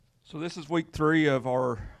So this is week 3 of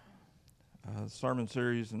our sermon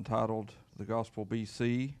series entitled The Gospel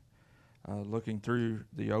BC, looking through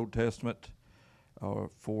the Old Testament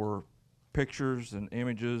for pictures and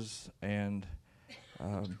images and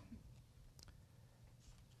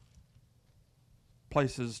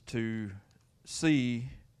places to see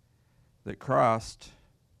that Christ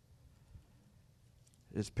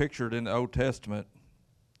is pictured in the Old Testament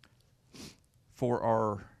for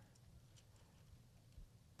our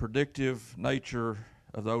predictive nature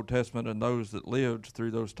of the Old Testament and those that lived through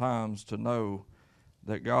those times to know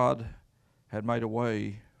that God had made a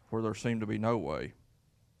way where there seemed to be no way.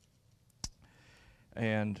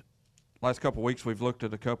 And last couple of weeks we've looked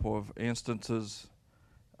at a couple of instances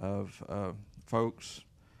of folks,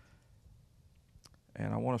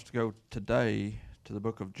 and I want us to go today to the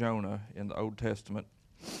book of Jonah in the Old Testament.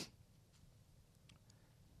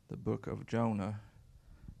 The book of Jonah.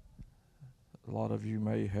 A lot of you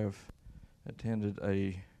may have attended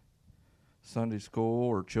a Sunday school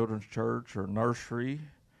or children's church or nursery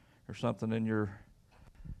or something in your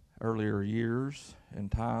earlier years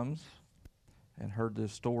and times and heard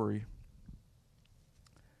this story.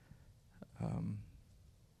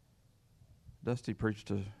 Dusty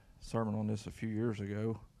preached a sermon on this a few years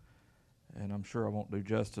ago, and I'm sure I won't do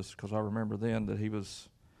justice because I remember then that he was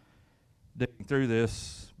digging through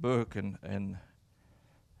this book and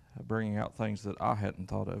bringing out things that I hadn't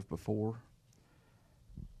thought of before.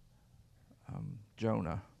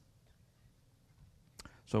 Jonah.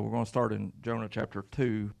 So we're going to start in Jonah chapter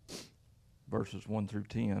 2, verses 1 through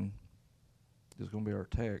 10. This is going to be our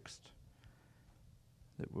text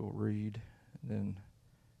that we'll read and then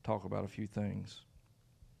talk about a few things.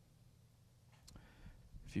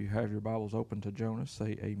 If you have your Bibles open to Jonah,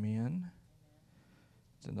 say amen.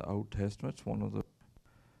 It's in the Old Testament. It's one of the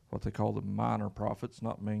what they call the minor prophets,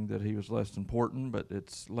 not meaning that he was less important, but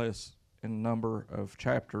it's less in number of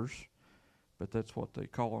chapters. But that's what they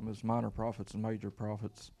call them, is minor prophets and major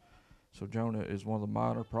prophets. So Jonah is one of the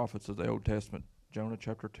minor prophets of the Old Testament. Jonah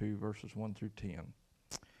chapter 2, verses 1 through 10.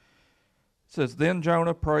 It says, Then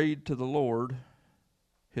Jonah prayed to the Lord,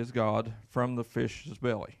 his God, from the fish's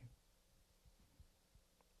belly.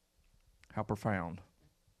 How profound.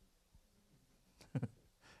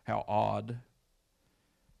 How odd.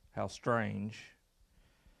 How strange.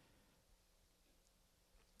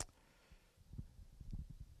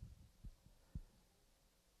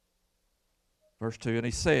 Verse 2, And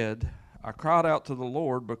he said, I cried out to the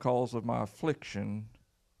Lord because of my affliction,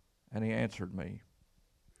 and he answered me.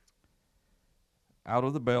 Out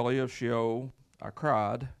of the belly of Sheol I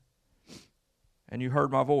cried, and you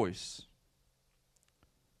heard my voice.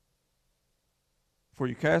 For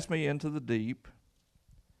you cast me into the deep,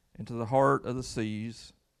 into the heart of the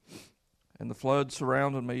seas, and the flood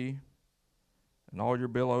surrounded me, and all your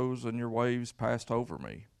billows and your waves passed over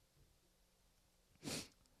me.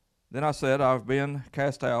 Then I said, I have been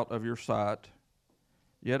cast out of your sight,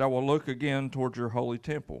 yet I will look again toward your holy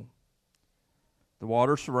temple. The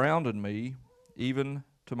water surrounded me, even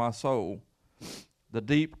to my soul. The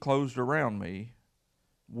deep closed around me.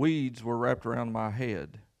 Weeds were wrapped around my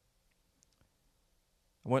head.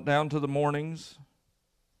 I went down to the mornings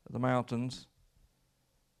of the mountains.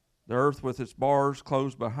 The earth with its bars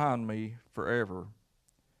closed behind me forever.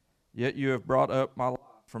 Yet you have brought up my life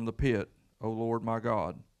from the pit, O Lord my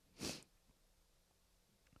God.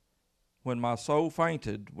 When my soul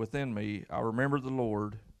fainted within me, I remembered the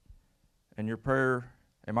Lord, and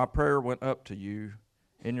my prayer went up to you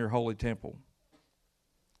in your holy temple.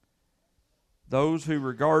 Those who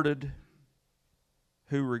regard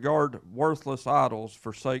worthless idols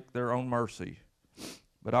forsake their own mercy,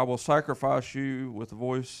 but I will sacrifice you with the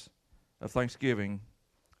voice of thanksgiving.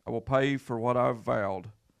 I will pay for what I've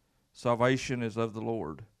vowed. Salvation is of the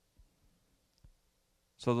Lord.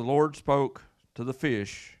 So the Lord spoke to the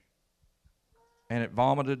fish, and it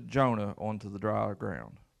vomited Jonah onto the dry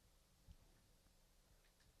ground.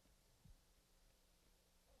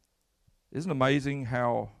 Isn't it amazing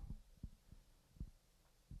how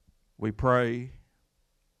we pray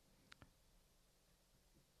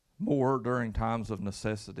more during times of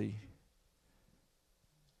necessity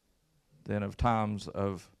than of times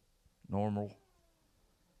of normal?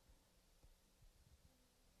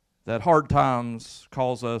 That hard times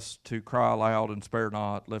cause us to cry aloud and spare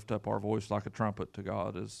not, lift up our voice like a trumpet to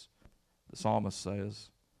God, as the psalmist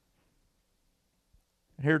says.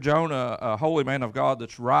 Here Jonah, a holy man of God,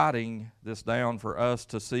 that's writing this down for us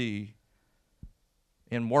to see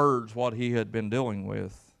in words what he had been dealing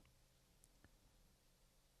with.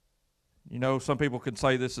 You know, some people could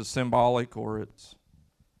say this is symbolic or it's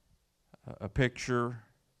a picture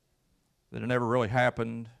that it never really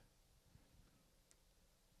happened.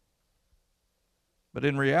 But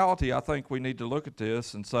in reality, I think we need to look at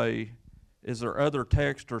this and say, is there other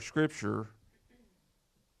text or scripture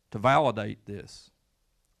to validate this?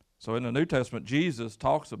 So in the New Testament, Jesus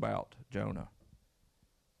talks about Jonah,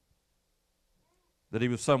 that he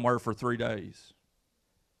was somewhere for 3 days.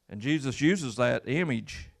 And Jesus uses that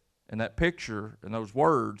image and that picture and those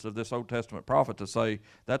words of this Old Testament prophet to say,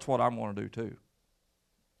 that's what I'm going to do too.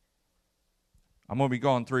 I'm going to be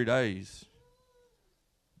gone 3 days,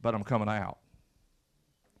 but I'm coming out.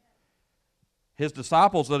 His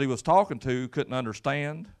disciples that he was talking to couldn't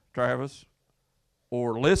understand, Travis,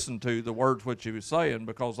 or listen to the words which he was saying,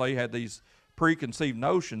 because they had these preconceived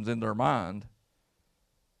notions in their mind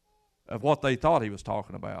of what they thought he was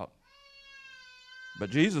talking about. But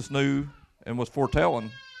Jesus knew and was foretelling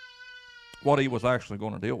what he was actually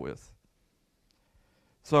going to deal with.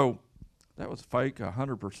 So that was fake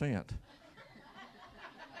 100%.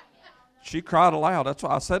 She cried aloud. That's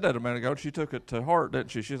why I said that a minute ago. She took it to heart, didn't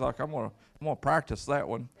she? She's like, I'm gonna practice that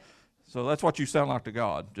one. So that's what you sound like to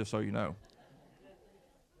God, just so you know.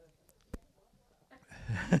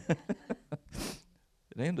 It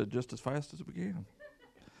ended just as fast as it began.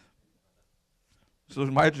 So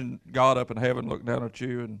imagine God up in heaven looking down at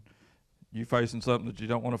you, and you facing something that you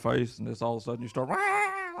don't want to face, and this all of a sudden you start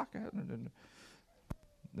like that, and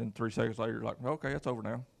then 3 seconds later you're like, okay, it's over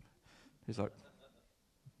now. He's like,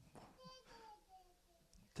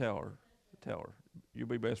 tell her. You'll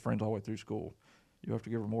be best friends all the way through school. You have to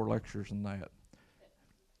give her more lectures than that.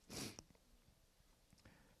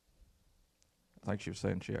 I think she was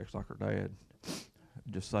saying she acts like her dad.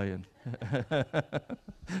 Just saying.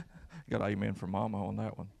 Got an amen from Mama on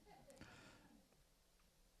that one.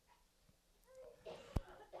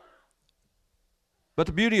 But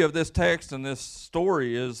the beauty of this text and this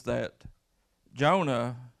story is that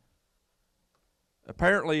Jonah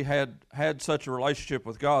apparently had such a relationship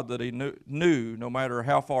with God that he knew no matter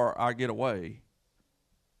how far I get away,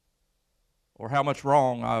 or how much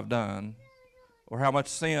wrong I've done, or how much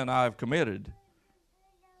sin I've committed,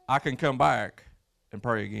 I can come back and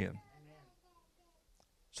pray again.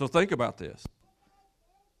 So think about this.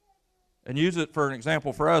 And use it for an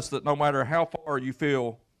example for us, that no matter how far you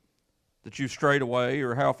feel that you've strayed away,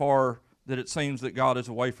 or how far that it seems that God is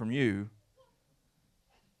away from you,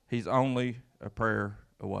 He's only a prayer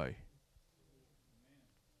away.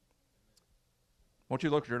 I want you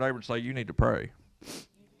to look at your neighbor and say, you need to pray.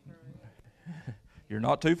 You're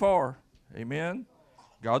not too far. Amen?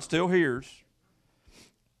 God still hears.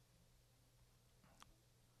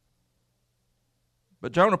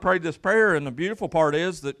 But Jonah prayed this prayer, and the beautiful part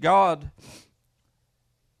is that God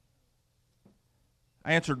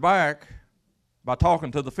answered back by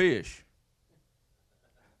talking to the fish.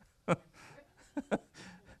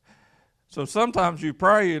 So sometimes you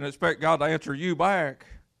pray and expect God to answer you back,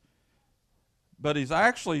 but He's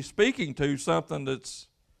actually speaking to something that's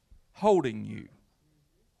holding you.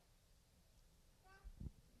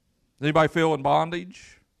 Anybody feel in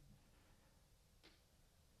bondage?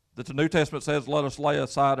 That the New Testament says, let us lay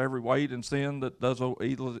aside every weight and sin that does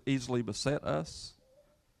easily beset us.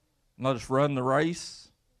 And let us run the race.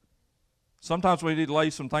 Sometimes we need to lay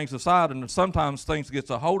some things aside, and sometimes things get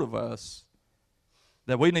a hold of us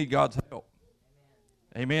that we need God's help.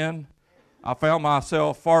 Amen. I found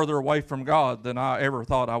myself farther away from God than I ever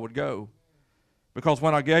thought I would go. Because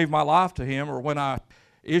when I gave my life to Him, or when I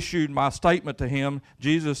issued my statement to Him,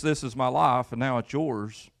 Jesus, this is my life, and now it's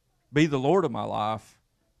yours. Be the Lord of my life.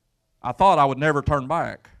 I thought I would never turn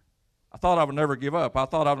back. I thought I would never give up. I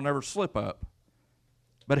thought I would never slip up.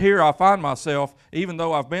 But here I find myself, even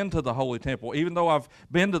though I've been to the Holy Temple, even though I've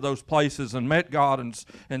been to those places and met God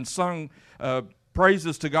and sung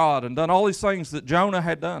praises to God and done all these things that Jonah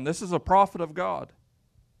had done. This is a prophet of God.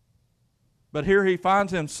 But here he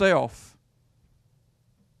finds himself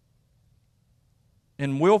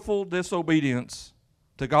in willful disobedience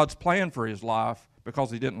to God's plan for his life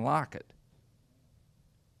because he didn't like it.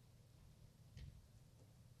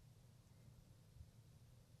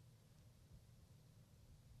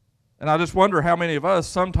 And I just wonder how many of us,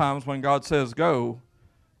 sometimes when God says go,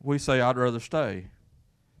 we say, I'd rather stay.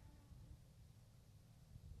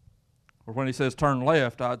 Or when He says turn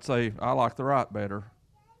left, I'd say, I like the right better.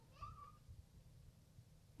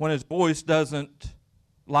 When His voice doesn't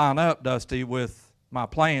line up, Dusty, with my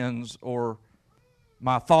plans or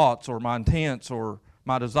my thoughts or my intents or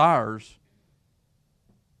my desires,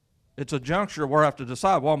 it's a juncture where I have to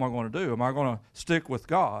decide, what am I going to do? Am I going to stick with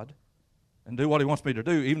God and do what He wants me to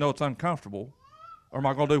do, even though it's uncomfortable? Or am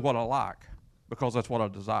I going to do what I like because that's what I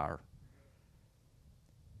desire?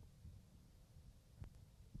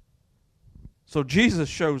 So Jesus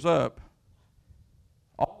shows up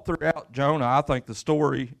all all throughout Jonah, I think the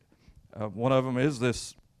story, one of them is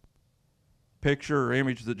this picture or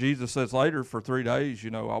image that Jesus says later, for 3 days,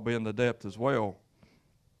 I'll be in the depth as well,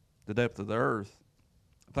 the depth of the earth.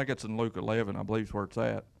 I think it's in Luke 11, I believe is where it's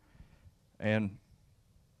at. And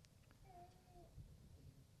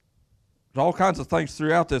there's all kinds of things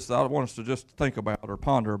throughout this that I want us to just think about or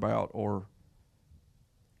ponder about or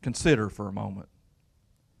consider for a moment.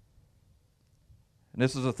 And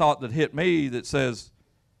this is a thought that hit me that says,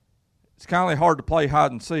 it's kind of hard to play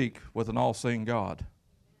hide and seek with an all-seeing God.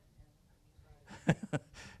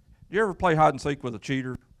 You ever play hide and seek with a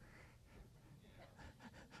cheater?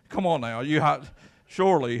 Come on now,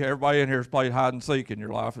 surely everybody in here has played hide and seek in your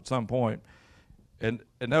life at some point. And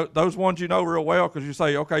those ones you know real well, because you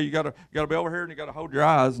say, okay, you gotta be over here and you gotta hold your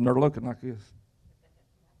eyes, and they're looking like this.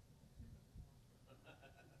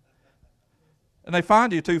 And they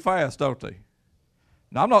find you too fast, don't they?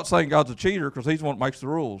 Now, I'm not saying God's a cheater, because he's the one that makes the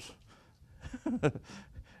rules.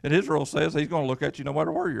 And his rule says he's going to look at you no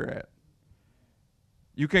matter where you're at.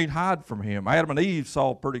 You can't hide from him. Adam and Eve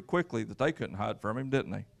saw pretty quickly that they couldn't hide from him,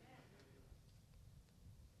 didn't they?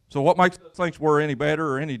 So what makes us think we're any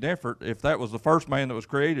better or any different? If that was the first man that was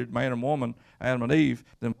created, man and woman, Adam and Eve,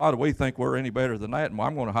 then why do we think we're any better than that? And why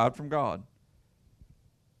I'm going to hide from God?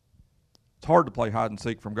 It's hard to play hide and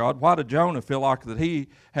seek from God. Why did Jonah feel like that he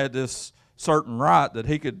had this certain right that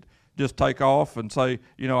he could just take off and say,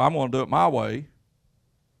 I'm going to do it my way?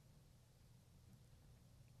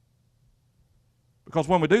 Because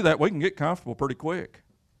when we do that, we can get comfortable pretty quick.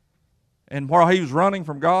 And while he was running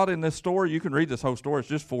from God in this story, you can read this whole story. It's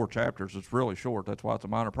just 4 chapters. It's really short. That's why it's a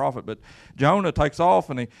minor prophet. But Jonah takes off,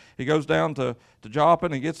 and he goes down to Joppa,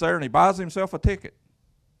 and he gets there, and he buys himself a ticket.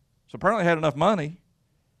 So apparently he had enough money.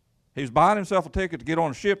 He was buying himself a ticket to get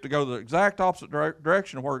on a ship to go the exact opposite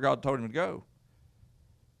direction of where God told him to go.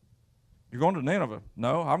 You're going to Nineveh?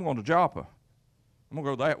 No, I'm going to Joppa. I'm going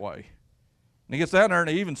to go that way. And he gets down there, and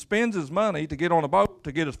he even spends his money to get on a boat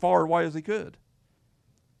to get as far away as he could.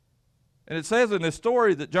 And it says in this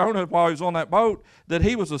story that Jonah, while he was on that boat, that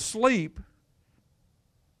he was asleep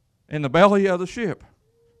in the belly of the ship.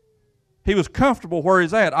 He was comfortable where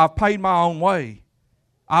he's at. I've paid my own way.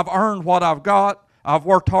 I've earned what I've got. I've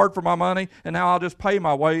worked hard for my money, and now I'll just pay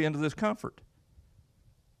my way into this comfort.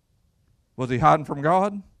 Was he hiding from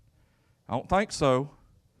God? I don't think so.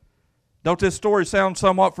 Don't this story sound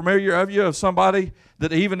somewhat familiar of you, of somebody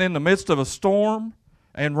that even in the midst of a storm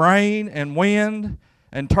and rain and wind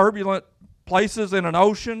and turbulent places in an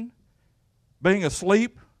ocean, being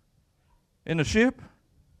asleep in the ship?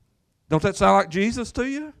 Don't that sound like Jesus to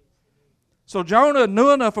you? So Jonah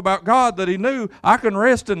knew enough about God that he knew, I can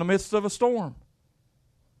rest in the midst of a storm.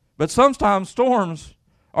 But sometimes storms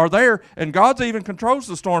are there, and God even controls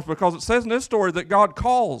the storms, because it says in this story that God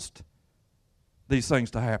caused these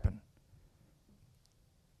things to happen.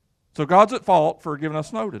 So God's at fault for giving us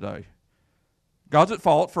snow today. God's at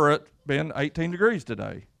fault for it being 18 degrees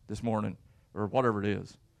today, this morning, or whatever it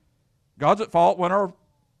is. God's at fault when our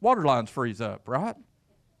water lines freeze up, right?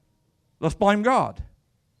 Let's blame God.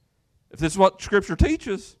 If this is what Scripture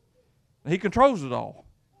teaches, he controls it all.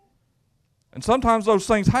 And sometimes those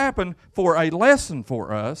things happen for a lesson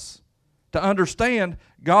for us to understand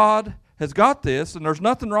God has got this, and there's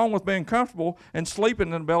nothing wrong with being comfortable and sleeping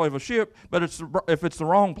in the belly of a ship, but if it's the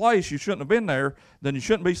wrong place, you shouldn't have been there, then you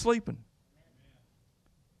shouldn't be sleeping.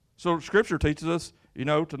 So Scripture teaches us,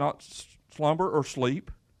 to not slumber or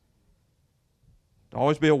sleep, to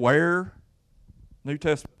always be aware, New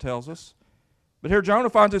Testament tells us. But here Jonah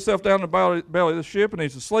finds himself down in the belly of the ship, and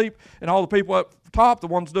he's asleep, and all the people up top, the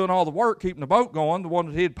ones doing all the work, keeping the boat going, the one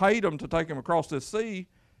that he had paid them to take him across this sea,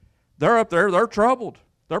 they're up there, they're troubled.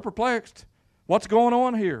 They're perplexed. What's going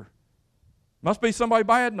on here? Must be somebody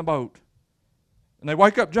bad in the boat. And they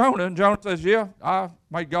wake up Jonah, and Jonah says, yeah, I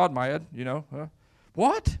made God mad,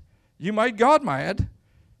 What? You made God mad?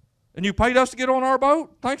 And you paid us to get on our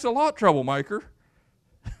boat? Thanks a lot, troublemaker.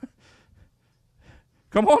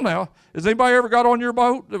 Come on now. Has anybody ever got on your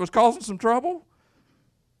boat that was causing some trouble?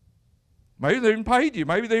 Maybe they even paid you.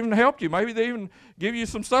 Maybe they even helped you. Maybe they even give you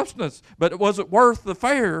some substance. But was it worth the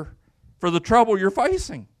fare for the trouble you're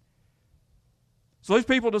facing? So these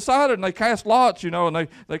people decided, and they cast lots, and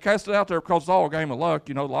they cast it out there because it's all a game of luck.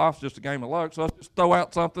 Life's just a game of luck. So let's just throw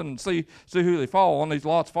out something and see who they fall on. These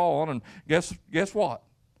lots fall on, and guess what?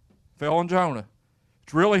 Fell on Jonah.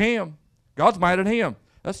 It's really him. God's mad at him.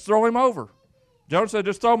 Let's throw him over. Jonah said,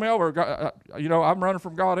 just throw me over. I'm running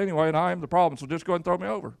from God anyway, and I am the problem, so just go ahead and throw me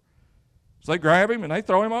over. So they grab him, and they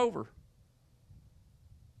throw him over.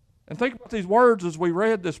 And think about these words as we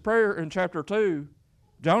read this prayer in chapter 2.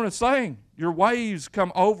 Jonah's saying, your waves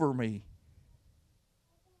come over me.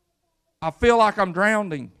 I feel like I'm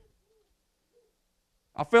drowning.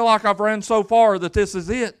 I feel like I've ran so far that this is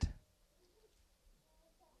it.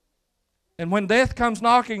 And when death comes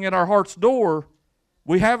knocking at our heart's door,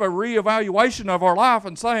 we have a reevaluation of our life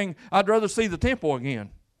and saying, I'd rather see the temple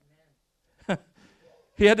again.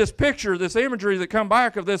 He had this picture, this imagery that come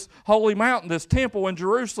back of this holy mountain, this temple in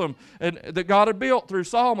Jerusalem, and that God had built through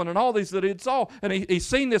Solomon and all these that he had saw. And he's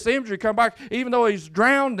seen this imagery come back. Even though he's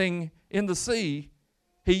drowning in the sea,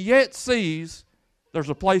 he yet sees there's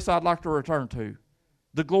a place I'd like to return to,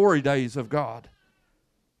 the glory days of God.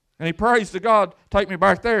 And he prays to God, take me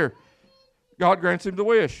back there. God grants him the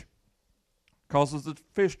wish. Causes the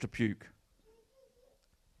fish to puke.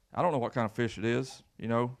 I don't know what kind of fish it is, you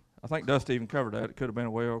know. I think Dusty even covered that. It could have been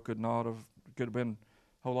a whale, could not have. It could have been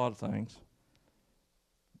a whole lot of things.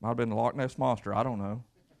 Might have been the Loch Ness Monster. I don't know.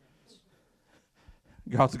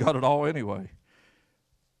 God's got it all anyway.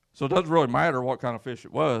 So it doesn't really matter what kind of fish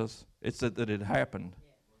it was. It's that it happened.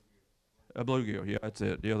 A bluegill, yeah, that's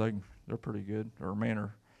it. Yeah, they're pretty good. Or a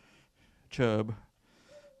manor chub.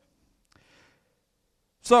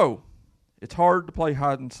 So, it's hard to play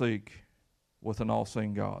hide and seek with an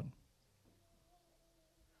all-seeing God.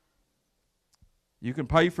 You can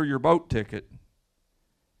pay for your boat ticket,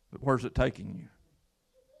 but where's it taking you?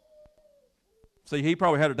 See, he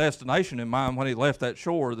probably had a destination in mind when he left that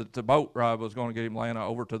shore, that the boat ride was going to get him land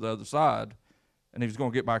over to the other side, and he was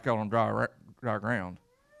going to get back out on dry ground.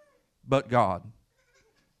 But God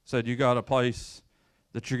said, you got a place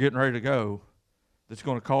that you're getting ready to go that's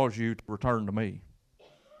going to cause you to return to me.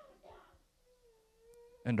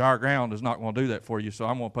 And dry ground is not going to do that for you, so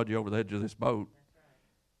I'm going to put you over the edge of this boat.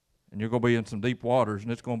 And you're going to be in some deep waters,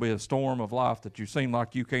 and it's going to be a storm of life that you seem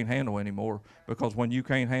like you can't handle anymore, because when you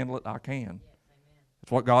can't handle it, I can.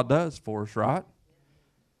 That's what God does for us, right?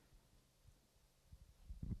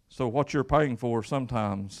 So what you're paying for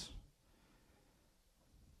sometimes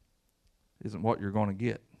isn't what you're going to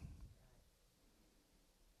get.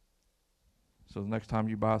 So the next time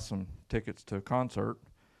you buy some tickets to a concert,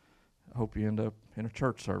 I hope you end up in a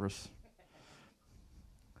church service.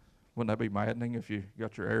 Wouldn't that be maddening if you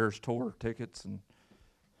got your Eras tour tickets and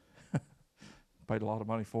paid a lot of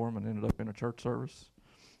money for them and ended up in a church service?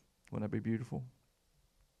 Wouldn't that be beautiful?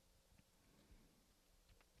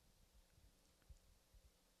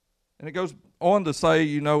 And it goes on to say,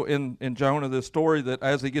 you know, in Jonah, this story, that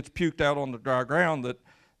as he gets puked out on the dry ground, that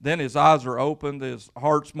then his eyes are opened, his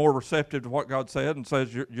heart's more receptive to what God said, and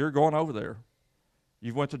says, you're going over there.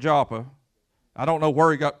 You went to Joppa. I don't know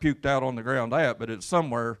where he got puked out on the ground at, but it's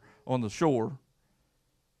somewhere on the shore.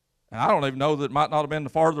 And I don't even know that it might not have been the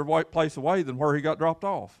farther place away than where he got dropped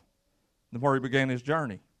off, than where he began his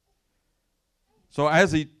journey. So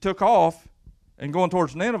as he took off and going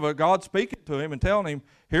towards Nineveh, God's speaking to him and telling him,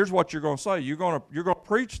 here's what you're going to say. You're going to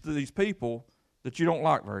preach to these people that you don't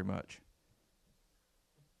like very much.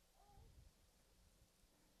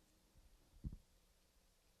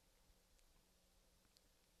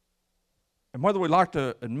 And whether we like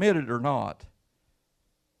to admit it or not,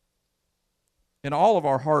 in all of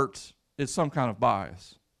our hearts is some kind of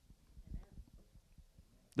bias.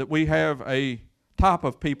 That we have a type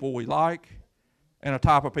of people we like and a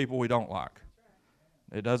type of people we don't like.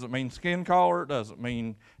 It doesn't mean skin color. It doesn't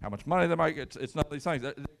mean how much money they make. It's none of these things.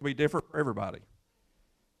 It can be different for everybody.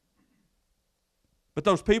 But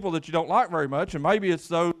those people that you don't like very much, and maybe it's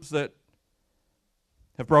those that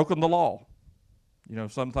have broken the law. You know,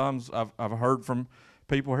 sometimes I've heard from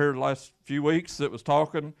people here the last few weeks that was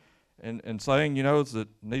talking and saying, you know, that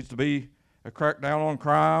needs to be a crackdown on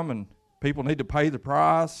crime and people need to pay the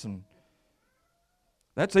price. And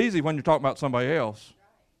that's easy when you're talking about somebody else.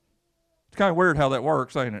 It's kind of weird how that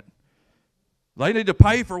works, ain't it? They need to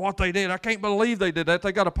pay for what they did. I can't believe they did that.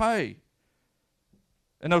 They got to pay.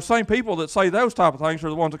 And those same people that say those type of things are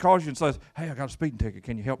the ones that call you and says, hey, I got a speeding ticket.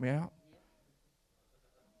 Can you help me out?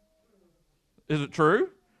 Is it true?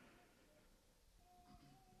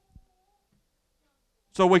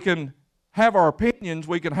 So we can have our opinions,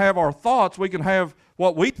 we can have our thoughts, we can have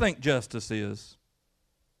what we think justice is.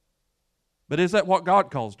 But is that what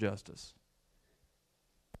God calls justice?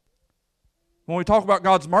 When we talk about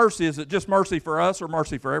God's mercy, is it just mercy for us or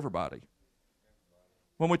mercy for everybody?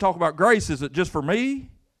 When we talk about grace, is it just for me?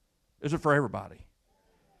 Is it for everybody?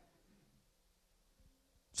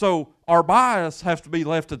 So our bias has to be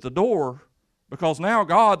left at the door, because now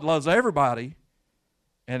God loves everybody,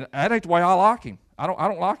 and that ain't the way I like him. I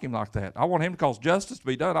don't like him like that. I want him to cause justice to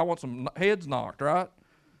be done. I want some heads knocked, right?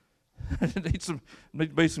 Need to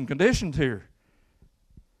be some conditions here.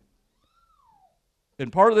 And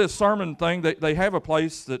part of this sermon thing, they have a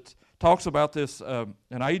place that talks about this, an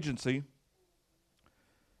agency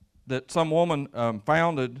that some woman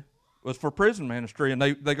founded was for prison ministry, and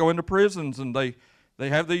they go into prisons, and they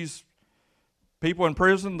have these people in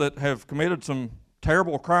prison that have committed some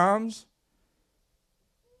terrible crimes.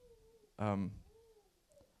 And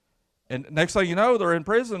next thing you know, they're in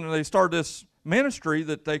prison, and they start this ministry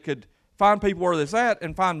that they could find people where they're at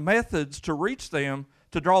and find methods to reach them,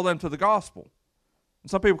 to draw them to the gospel.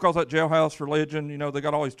 And some people call that jailhouse religion. They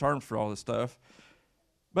got all these terms for all this stuff.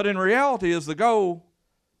 But in reality, is the goal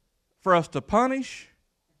for us to punish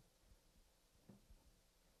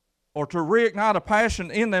or to reignite a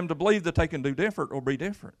passion in them to believe that they can do different or be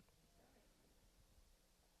different?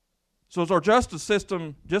 So is our justice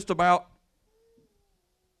system just about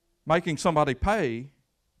making somebody pay,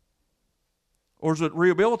 or is it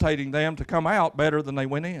rehabilitating them to come out better than they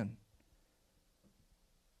went in?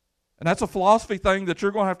 And that's a philosophy thing that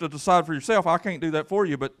you're going to have to decide for yourself. I can't do that for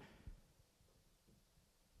you, but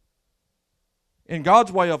in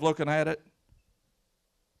God's way of looking at it,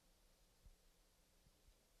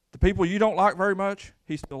 the people you don't like very much,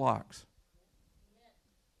 He still likes.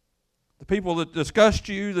 The people that disgust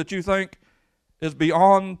you, that you think is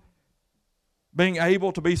beyond being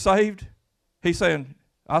able to be saved, He's saying,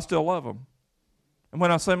 I still love them. And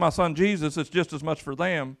when I send my son Jesus, it's just as much for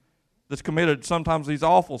them that's committed sometimes these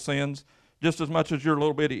awful sins, just as much as your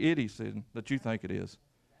little bitty itty sin that you think it is.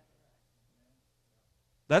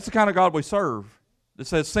 That's the kind of God we serve, that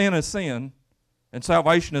says sin is sin and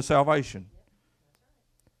salvation is salvation.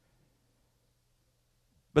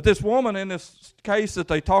 But this woman in this case that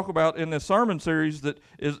they talk about in this sermon series that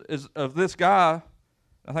is of this guy,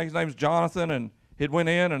 I think his name's Jonathan, and he'd went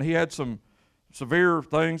in and he had some severe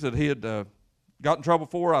things that he had got in trouble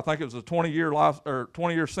for. I think it was a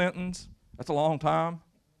 20-year sentence. That's a long time.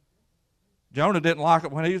 Jonah didn't like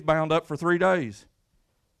it when he was bound up for 3 days.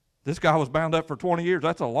 This guy was bound up for 20 years.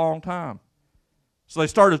 That's a long time. So they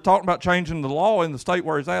started talking about changing the law in the state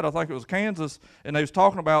where he's at. I think it was Kansas, and they was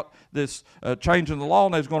talking about this changing the law,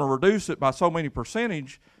 and they was going to reduce it by so many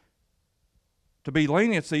percentage to be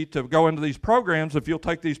leniency to go into these programs. If you'll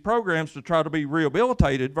take these programs to try to be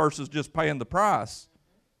rehabilitated versus just paying the price,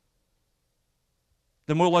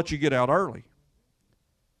 then we'll let you get out early.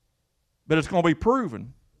 But it's going to be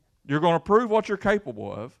proven. You're going to prove what you're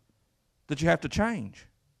capable of, that you have to change.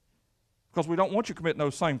 Because we don't want you committing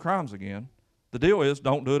those same crimes again. The deal is,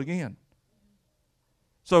 don't do it again.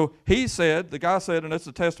 So he said, the guy said, and it's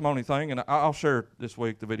a testimony thing, and I'll share it this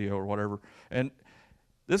week, the video or whatever. And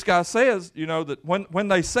this guy says, that when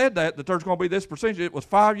they said that there's going to be this percentage, it was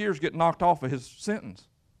 5 years getting knocked off of his sentence.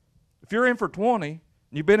 If you're in for 20, and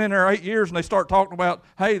you've been in there 8 years, and they start talking about,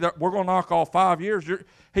 hey, we're going to knock off 5 years.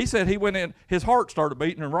 He said he went in, his heart started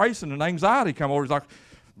beating and racing, and anxiety come over. He's like,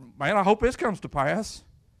 man, I hope this comes to pass.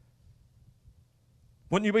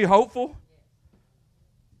 Wouldn't you be hopeful?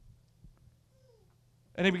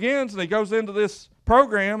 And he begins, and he goes into this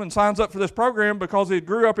program and signs up for this program because he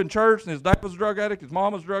grew up in church, and his dad was a drug addict, his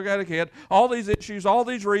mom was a drug addict. He had all these issues, all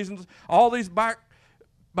these reasons, all these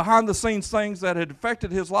behind-the-scenes things that had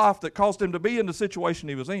affected his life that caused him to be in the situation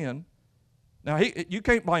he was in. Now, you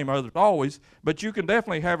can't blame others always, but you can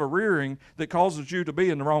definitely have a rearing that causes you to be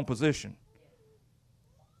in the wrong position.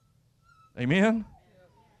 Amen?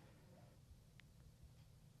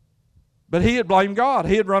 But he had blamed God.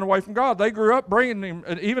 He had run away from God. They grew up bringing him,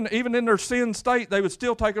 and even in their sin state, they would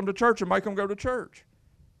still take him to church and make him go to church.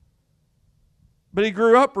 But he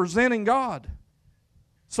grew up resenting God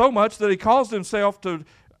so much that he caused himself to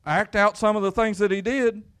act out some of the things that he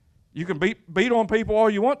did. You can beat on people all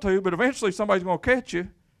you want to, but eventually somebody's going to catch you,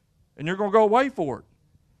 and you're going to go away for it.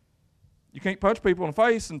 You can't punch people in the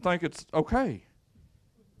face and think it's okay.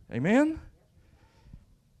 Amen?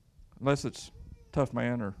 Unless it's Tough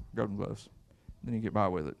Man or Golden Gloves. Then you get by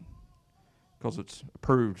with it because it's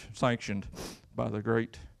approved, sanctioned by the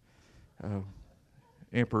great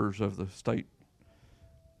emperors of the state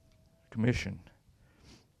commission.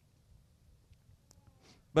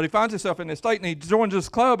 But he finds himself in this state, and he joins this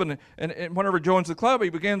club, and whenever he joins the club, he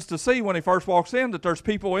begins to see when he first walks in that there's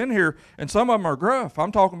people in here, and some of them are gruff.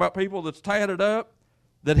 I'm talking about people that's tatted up,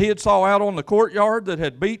 that he had saw out on the courtyard, that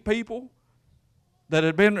had beat people, that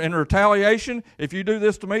had been in retaliation. If you do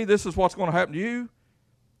this to me, this is what's going to happen to you.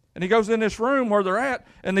 And he goes in this room where they're at,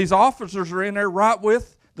 and these officers are in there right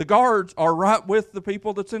with, the guards are right with the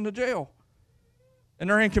people that's in the jail. And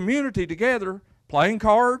they're in community together, playing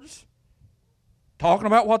cards, talking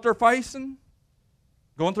about what they're facing,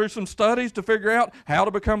 going through some studies to figure out how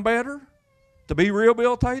to become better, to be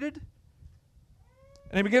rehabilitated.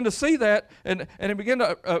 And he began to see that, and he began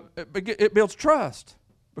to, it builds trust.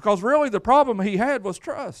 Because really the problem he had was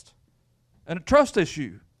trust, and a trust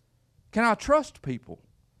issue. Can I trust people?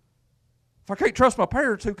 If I can't trust my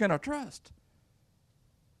parents, who can I trust?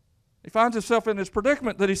 He finds himself in this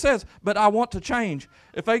predicament that he says, but I want to change.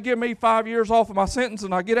 If they give me 5 years off of my sentence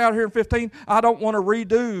and I get out here in 15, I don't want to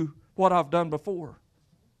redo what I've done before.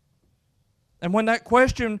 And when that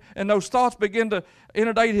question and those thoughts begin to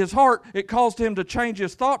inundate his heart, it caused him to change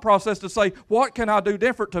his thought process to say, what can I do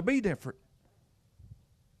different to be different?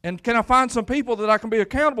 And can I find some people that I can be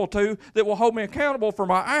accountable to that will hold me accountable for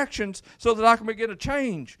my actions so that I can begin to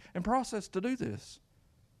change and process to do this?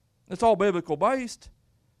 It's all biblical based.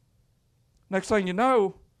 Next thing you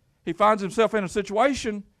know, he finds himself in a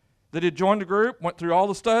situation that he'd joined the group, went through all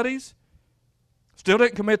the studies, still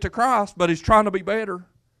didn't commit to Christ, but he's trying to be better.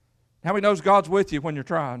 How many knows God's with you when you're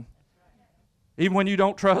trying? Even when you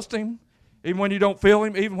don't trust Him, even when you don't feel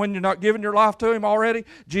Him, even when you're not giving your life to Him already,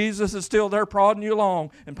 Jesus is still there prodding you along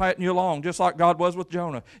and patting you along, just like God was with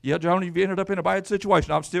Jonah. Yeah, Jonah, you've ended up in a bad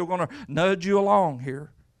situation. I'm still going to nudge you along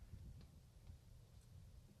here.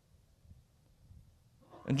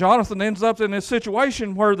 And Jonathan ends up in this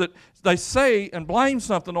situation where that they say and blame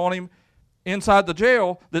something on him inside the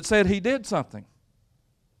jail that said he did something.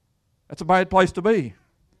 That's a bad place to be.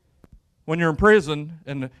 When you're in prison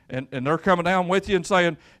and they're coming down with you and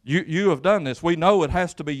saying, you have done this. We know it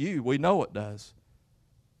has to be you. We know it does.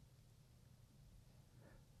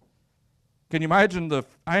 Can you imagine the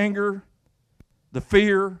anger, the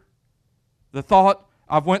fear, the thought,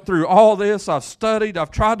 I've went through all this, I've studied,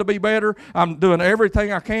 I've tried to be better, I'm doing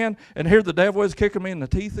everything I can, and here the devil is kicking me in the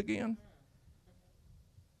teeth again?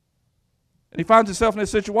 And he finds himself in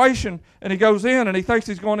this situation, and he goes in, and he thinks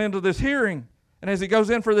he's going into this hearing. And as he goes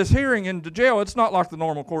in for this hearing into jail, it's not like the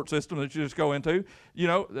normal court system that you just go into. You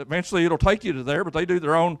know, eventually it'll take you to there, but they do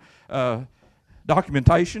their own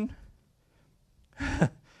documentation.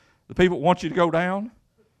 The people that want you to go down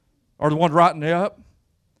are the ones writing you up.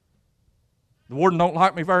 The warden don't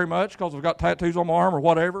like me very much because I've got tattoos on my arm or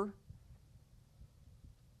whatever.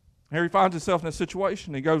 Here he finds himself in this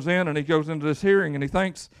situation. He goes in and he goes into this hearing and he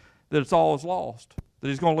thinks that it's all is lost, that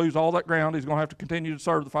he's going to lose all that ground. He's going to have to continue to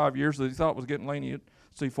serve the 5 years that he thought was getting lenient,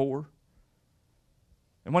 C4.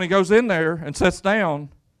 And when he goes in there and sits down,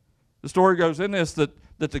 the story goes in this that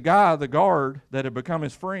the guy, the guard that had become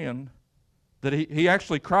his friend, that he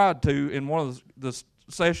actually cried to in one of the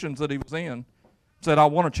sessions that he was in, said, I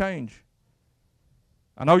want to change.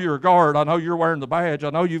 I know you're a guard. I know you're wearing the badge.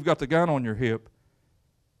 I know you've got the gun on your hip.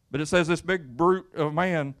 But it says this big brute of a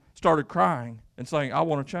man started crying and saying, I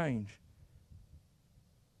want to change.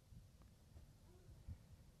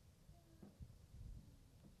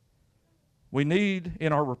 We need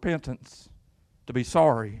in our repentance to be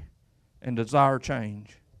sorry and desire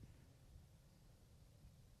change.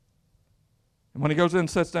 And when he goes in and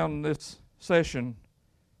sits down in this session,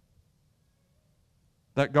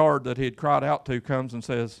 that guard that he had cried out to comes and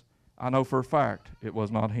says, I know for a fact it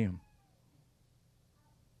was not him.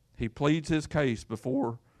 He pleads his case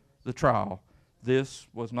before the trial. This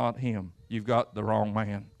was not him. You've got the wrong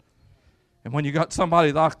man. And when you got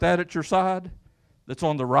somebody like that at your side, that's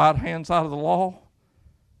on the right-hand side of the law,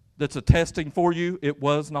 that's attesting for you, it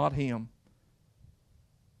was not him.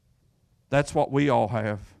 That's what we all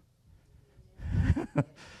have.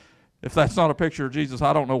 If that's not a picture of Jesus,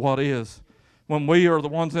 I don't know what is. When we are the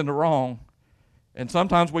ones in the wrong, and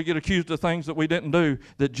sometimes we get accused of things that we didn't do,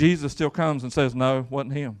 that Jesus still comes and says, no, it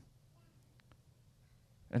wasn't him.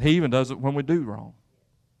 And he even does it when we do wrong.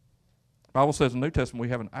 The Bible says in the New Testament we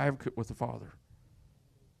have an advocate with the Father.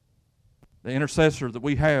 The intercessor that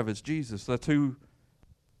we have is Jesus. That's who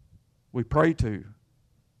we pray to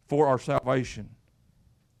for our salvation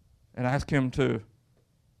and ask him to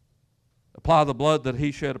apply the blood that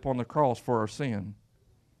he shed upon the cross for our sin.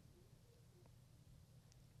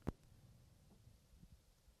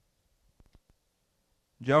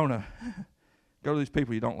 Jonah, go to these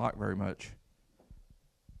people you don't like very much.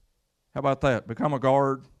 How about that? Become a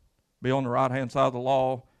guard, be on the right-hand side of the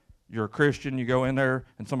law. You're a Christian, you go in there,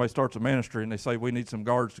 and somebody starts a ministry, and they say, we need some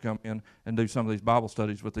guards to come in and do some of these Bible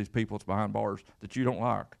studies with these people that's behind bars that you don't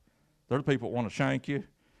like. They're the people that want to shank you.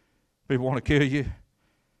 People want to kill you.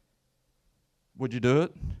 Would you do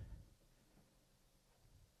it?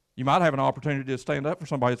 You might have an opportunity to stand up for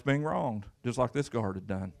somebody that's being wronged, just like this guard had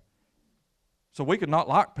done. So we can not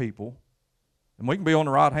like people, and we can be on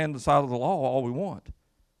the right-hand side of the law all we want.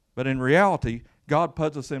 But in reality, God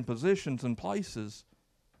puts us in positions and places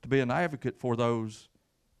to be an advocate for those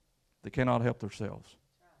that cannot help themselves.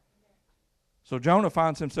 So Jonah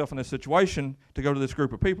finds himself in this situation to go to this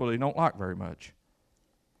group of people that he don't like very much.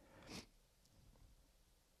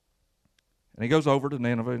 And he goes over to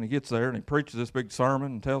Nineveh and he gets there and he preaches this big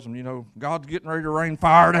sermon and tells them, you know, God's getting ready to rain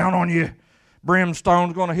fire down on you.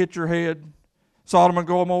 Brimstone's going to hit your head. Sodom and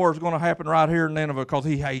Gomorrah is going to happen right here in Nineveh because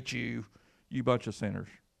he hates you, you bunch of sinners.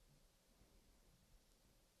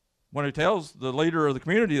 When he tells the leader of the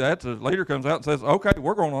community that, the leader comes out and says, okay,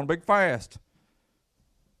 we're going on a big fast.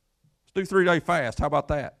 Let's do 3-day fast. How about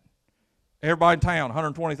that? Everybody in town,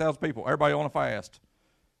 120,000 people, everybody on a fast.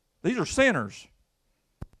 These are sinners.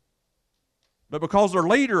 But because their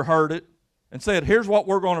leader heard it and said, here's what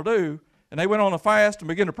we're going to do, and they went on a fast and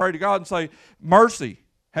began to pray to God and say, mercy,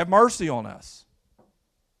 have mercy on us.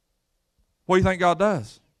 What do you think God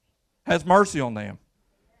does? Has mercy on them.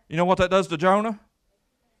 You know what that does to Jonah?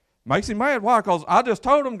 Makes him mad. Why? Because I just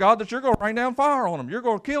told him, God, that you're going to rain down fire on them. You're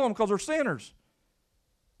going to kill them because they're sinners.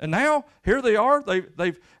 And now, here they are.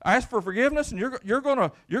 They've asked for forgiveness, and you're going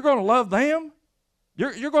to love them?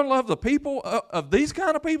 You're going to love the people of these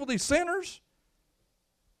kind of people, these sinners?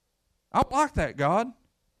 I don't like that, God.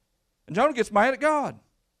 And Jonah gets mad at God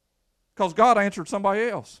because God answered somebody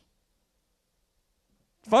else.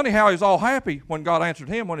 It's funny how he's all happy when God answered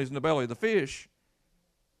him when he's in the belly of the fish.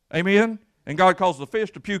 Amen? And God calls the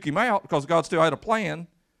fish to puke him out because God still had a plan.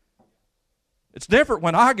 It's different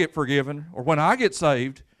when I get forgiven or when I get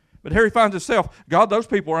saved. But here he finds himself, God, those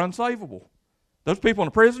people are unsavable. Those people in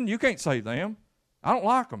the prison, you can't save them. I don't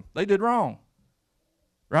like them. They did wrong.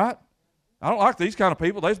 Right? I don't like these kind of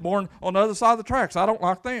people. They was born on the other side of the tracks. I don't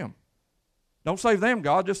like them. Don't save them,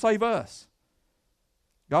 God. Just save us.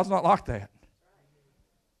 God's not like that.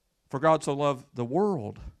 For God so loved the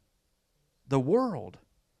world. The world.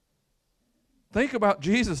 Think about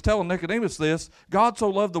Jesus telling Nicodemus this. God so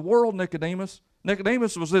loved the world, Nicodemus.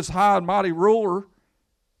 Nicodemus was this high and mighty ruler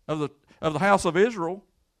of the house of Israel.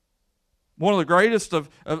 One of the greatest of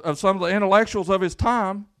some of the intellectuals of his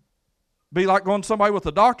time. Be like going to somebody with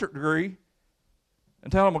a doctorate degree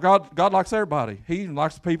and telling them, well, God likes everybody. He even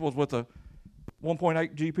likes the people with a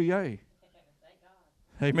 1.8 GPA.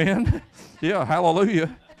 Amen? Yeah,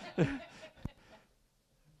 hallelujah.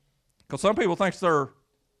 Because some people think they're a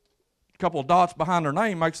couple of dots behind their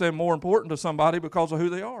name makes them more important to somebody because of who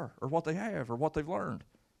they are or what they have or what they've learned.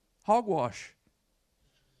 Hogwash.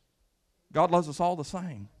 God loves us all the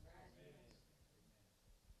same.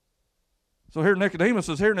 So here Nicodemus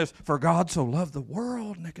is hearing this, for God so loved the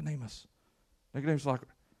world, Nicodemus. Nicodemus is like,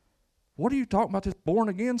 what are you talking about, this born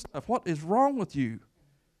again stuff? What is wrong with you?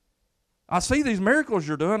 I see these miracles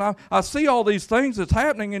you're doing. I see all these things that's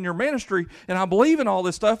happening in your ministry, and I believe in all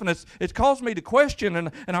this stuff, and it's caused me to question,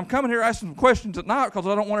 and I'm coming here asking some questions at night because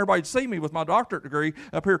I don't want everybody to see me with my doctorate degree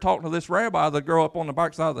up here talking to this rabbi that grew up on the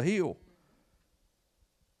backside of the hill.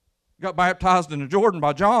 Got baptized in the Jordan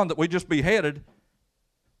by John that we just beheaded.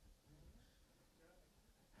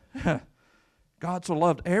 God so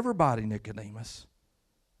loved everybody, Nicodemus,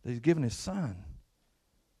 that he's given his son.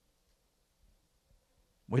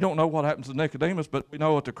 We don't know what happens to Nicodemus, but we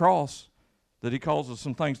know at the cross that he causes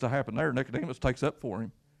some things to happen there. Nicodemus takes up for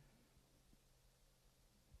him.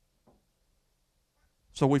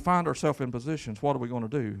 So we find ourselves in positions. What are we going to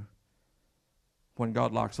do when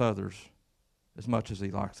God likes others as much as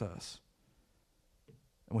he likes us?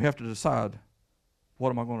 And we have to decide,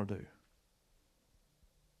 what am I going to do?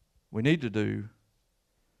 We need to do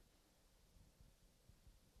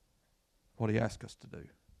what he asks us to do.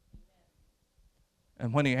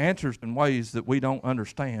 And when he answers in ways that we don't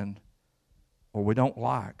understand or we don't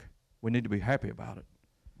like, we need to be happy about it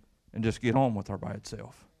and just get on with our bad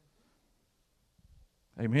self.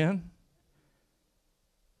 Amen?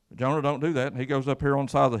 But Jonah don't do that. He goes up here on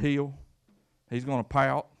the side of the hill. He's going to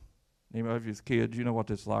pout. Any of you kids, you know what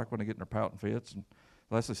this is like when they get in their pouting fits. And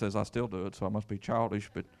Leslie says, I still do it, so I must be childish,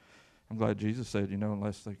 but I'm glad Jesus said,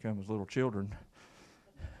 unless they come as little children.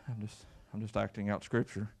 I'm just acting out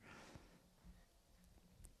Scripture.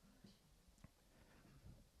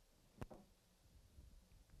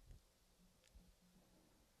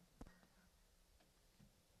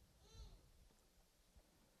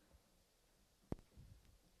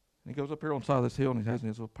 He goes up here on the side of this hill, and he's having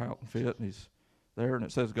his little pouting fit, and he's there, and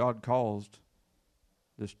it says God caused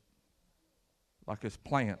this, like this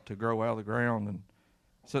plant to grow out of the ground, and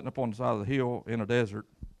sitting up on the side of the hill in a desert,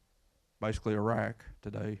 basically Iraq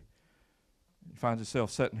today. He finds himself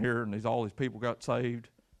sitting here, and all these people got saved,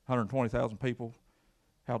 120,000 people.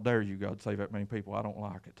 How dare you, God, save that many people? I don't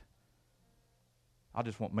like it. I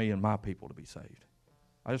just want me and my people to be saved.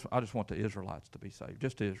 I just want the Israelites to be saved,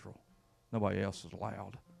 just Israel. Nobody else is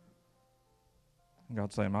allowed. And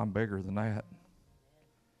God's saying, I'm bigger than that.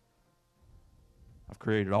 I've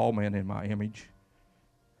created all men in my image.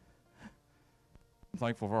 I'm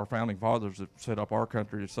thankful for our founding fathers that set up our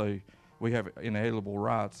country to say we have inalienable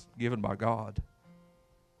rights given by God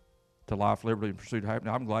to life, liberty, and pursuit of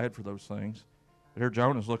happiness. I'm glad for those things. But here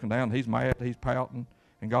Jonah's looking down. He's mad. He's pouting.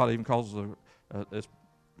 And God even causes this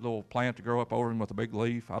little plant to grow up over him with a big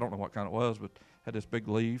leaf. I don't know what kind it was, but had this big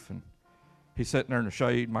leaf. And he's sitting there in the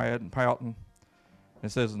shade, mad and pouting. And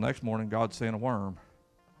it says the next morning, God sent a worm.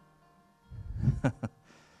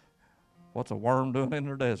 What's a worm doing in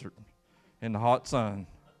the desert, in the hot sun?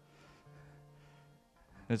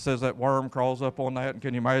 It says that worm crawls up on that, and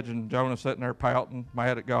can you imagine Jonah sitting there pouting,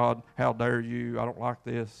 mad at God? How dare you? I don't like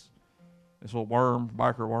this. This little worm,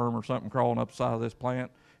 biker worm or something, crawling up the side of this plant,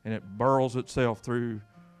 and it burrows itself through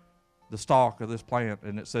the stalk of this plant,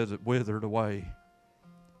 and it says it withered away.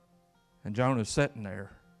 And Jonah's sitting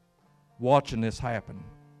there watching this happen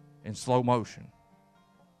in slow motion.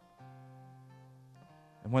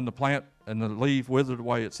 And when the plant and the leaf withered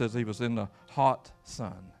away, it says he was in the hot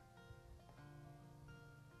sun.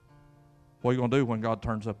 What are you going to do when God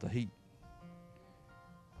turns up the heat?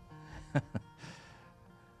 If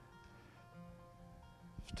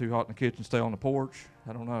it's too hot in the kitchen, stay on the porch.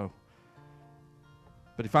 I don't know.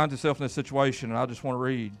 But he finds himself in this situation, and I just want to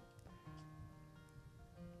read.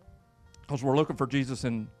 Because we're looking for Jesus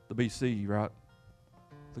in the BC, right?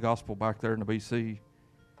 The gospel back there in the BC.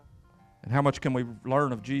 And how much can we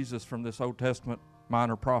learn of Jesus from this Old Testament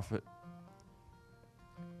minor prophet?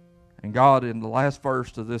 And God, in the last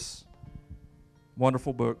verse of this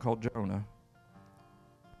wonderful book called Jonah,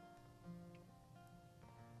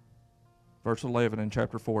 verse 11 in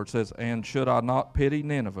chapter 4, it says, "And should I not pity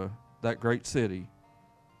Nineveh, that great city,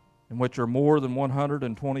 in which are more than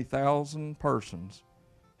 120,000 persons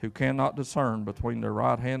who cannot discern between their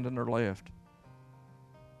right hand and their left,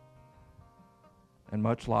 and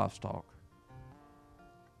much livestock?"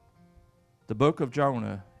 The book of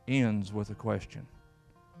Jonah ends with a question.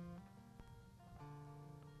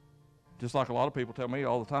 Just like a lot of people tell me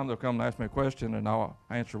all the time, they'll come and ask me a question, and I'll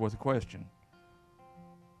answer with a question.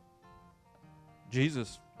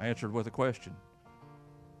 Jesus answered with a question.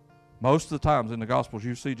 Most of the times in the Gospels,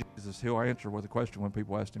 you see Jesus, he'll answer with a question when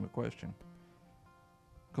people ask him a question.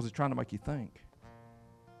 Because he's trying to make you think.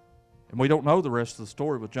 And we don't know the rest of the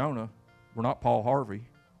story with Jonah. We're not Paul Harvey.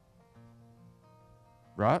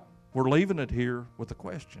 Right? We're leaving it here with a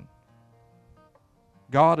question.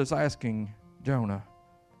 God is asking Jonah,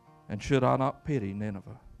 "And should I not pity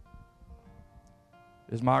Nineveh?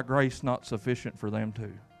 Is my grace not sufficient for them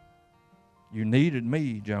too? You needed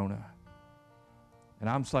me, Jonah. And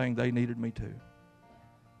I'm saying they needed me too.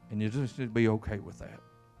 And you just need to be okay with that."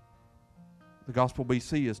 The Gospel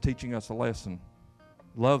BC is teaching us a lesson.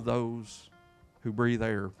 Love those who breathe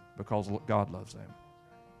air because God loves them.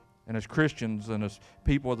 And as Christians and as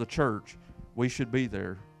people of the church, we should be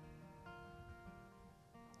there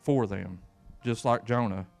for them, just like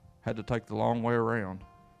Jonah had to take the long way around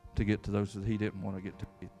to get to those that he didn't want to get to.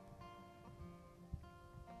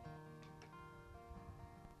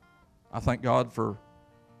 I thank God for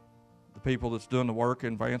the people that's doing the work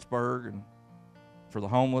in Vanceburg, and for the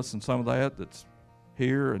homeless and some of that's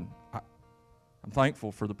here. And I'm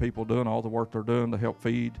thankful for the people doing all the work they're doing to help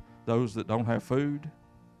feed those that don't have food.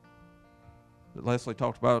 That Leslie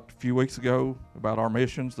talked about a few weeks ago, about our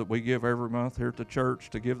missions that we give every month here at the church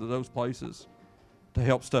to give to those places to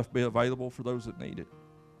help stuff be available for those that need it.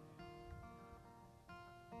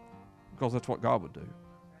 Because that's what God would do.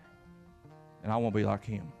 And I want to be like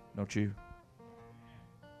him, don't you?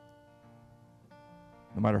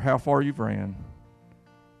 No matter how far you've ran,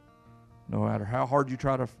 no matter how hard you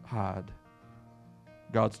try to hide,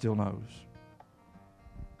 God still knows.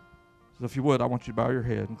 So if you would, I want you to bow your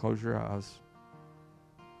head and close your eyes.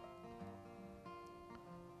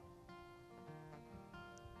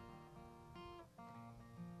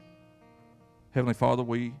 Heavenly Father,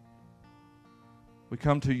 we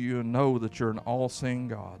come to you and know that you're an all-seeing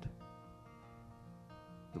God,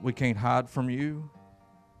 that we can't hide from you,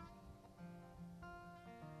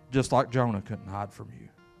 just like Jonah couldn't hide from you,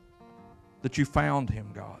 that you found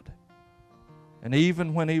him, God. And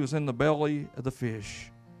even when he was in the belly of the fish,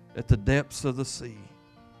 at the depths of the sea,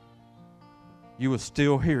 you were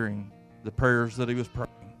still hearing the prayers that he was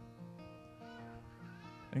praying.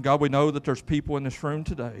 And God, we know that there's people in this room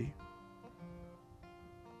today,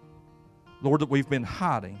 Lord, that we've been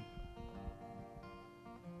hiding.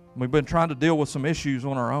 We've been trying to deal with some issues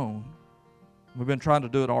on our own. We've been trying to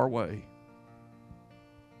do it our way.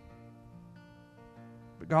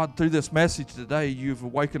 But God, through this message today, you've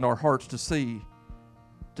awakened our hearts to see,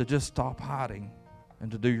 to just stop hiding and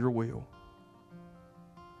to do your will.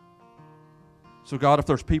 So God, if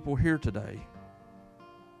there's people here today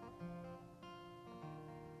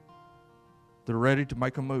that are ready to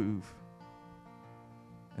make a move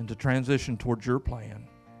and to transition towards your plan,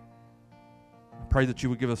 pray that you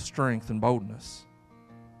would give us strength and boldness.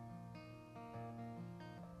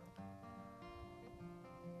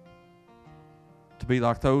 To be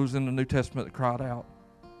like those in the New Testament that cried out,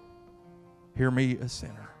 "Hear me, a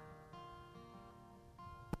sinner."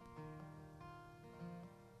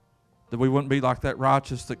 That we wouldn't be like that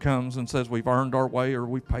righteous that comes and says we've earned our way or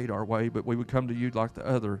we've paid our way, but we would come to you like the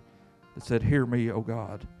other that said, "Hear me, O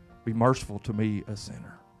God. Be merciful to me, a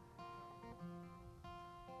sinner."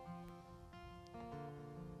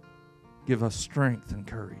 Give us strength and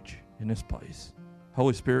courage in this place.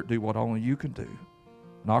 Holy Spirit, do what only you can do.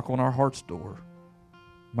 Knock on our heart's door.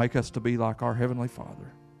 Make us to be like our Heavenly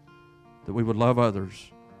Father, that we would love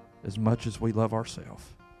others as much as we love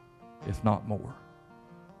ourselves, if not more.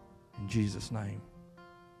 In Jesus' name.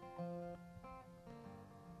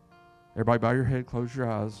 Everybody bow your head, close your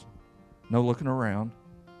eyes. No looking around.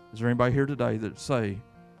 Is there anybody here today that say,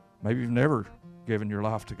 maybe you've never given your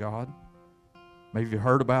life to God? Maybe you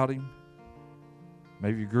heard about Him.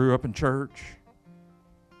 Maybe you grew up in church.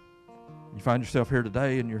 You find yourself here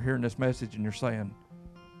today and you're hearing this message and you're saying,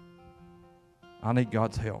 I need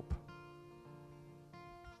God's help.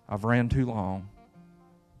 I've ran too long.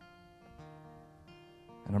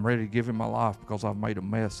 And I'm ready to give Him my life because I've made a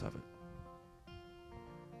mess of it.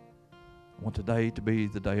 I want today to be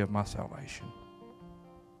the day of my salvation.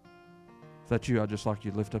 If that's you, I'd just like you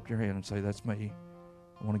to lift up your hand and say, that's me.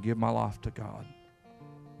 I want to give my life to God.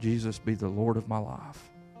 Jesus, be the Lord of my life.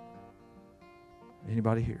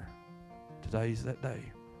 Anybody here? Today's that day.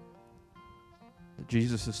 That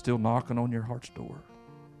Jesus is still knocking on your heart's door.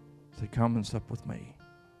 Say, come and sup with me.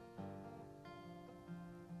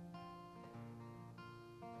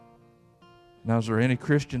 Now, is there any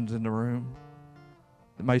Christians in the room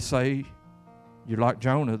that may say you're like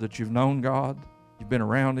Jonah, that you've known God, you've been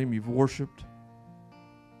around Him, you've worshiped,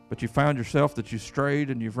 but you found yourself that you strayed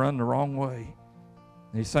and you've run the wrong way?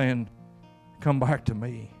 And He's saying, come back to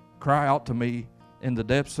me. Cry out to me in the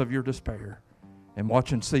depths of your despair and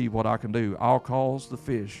watch and see what I can do. I'll cause the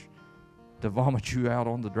fish to vomit you out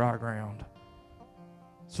on the dry ground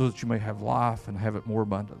so that you may have life and have it more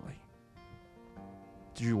abundantly.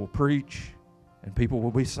 That you will preach and people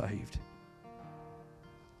will be saved.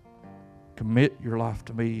 Commit your life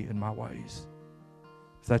to me and my ways.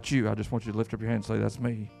 If that's you, I just want you to lift up your hand and say, that's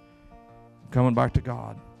me. I'm coming back to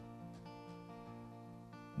God.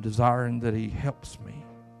 Desiring that He helps me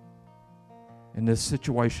in this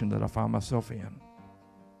situation that I find myself in.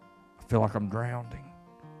 I feel like I'm drowning.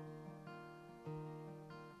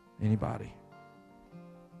 Anybody?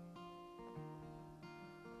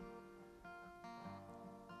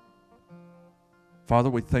 Father,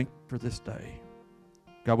 we thank you for this day.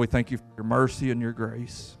 God, we thank you for your mercy and your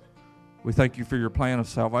grace. We thank you for your plan of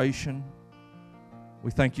salvation.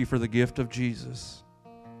 We thank you for the gift of Jesus.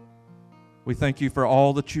 We thank you for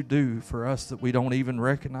all that you do for us that we don't even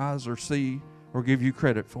recognize or see or give you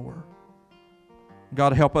credit for.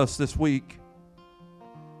 God, help us this week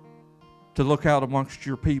to look out amongst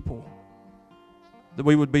your people, that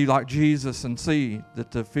we would be like Jesus and see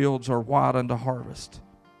that the fields are white unto harvest.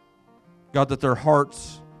 God, that their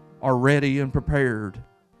hearts are ready and prepared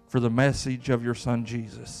for the message of your Son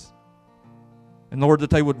Jesus. And Lord, that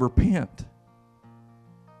they would repent,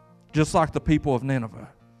 just like the people of Nineveh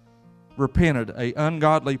repented, an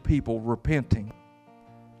ungodly people repenting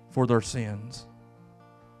for their sins.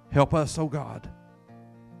 Help us, oh God,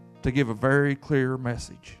 to give a very clear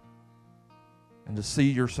message and to see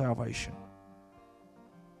your salvation.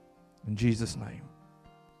 In Jesus' name,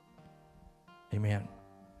 amen.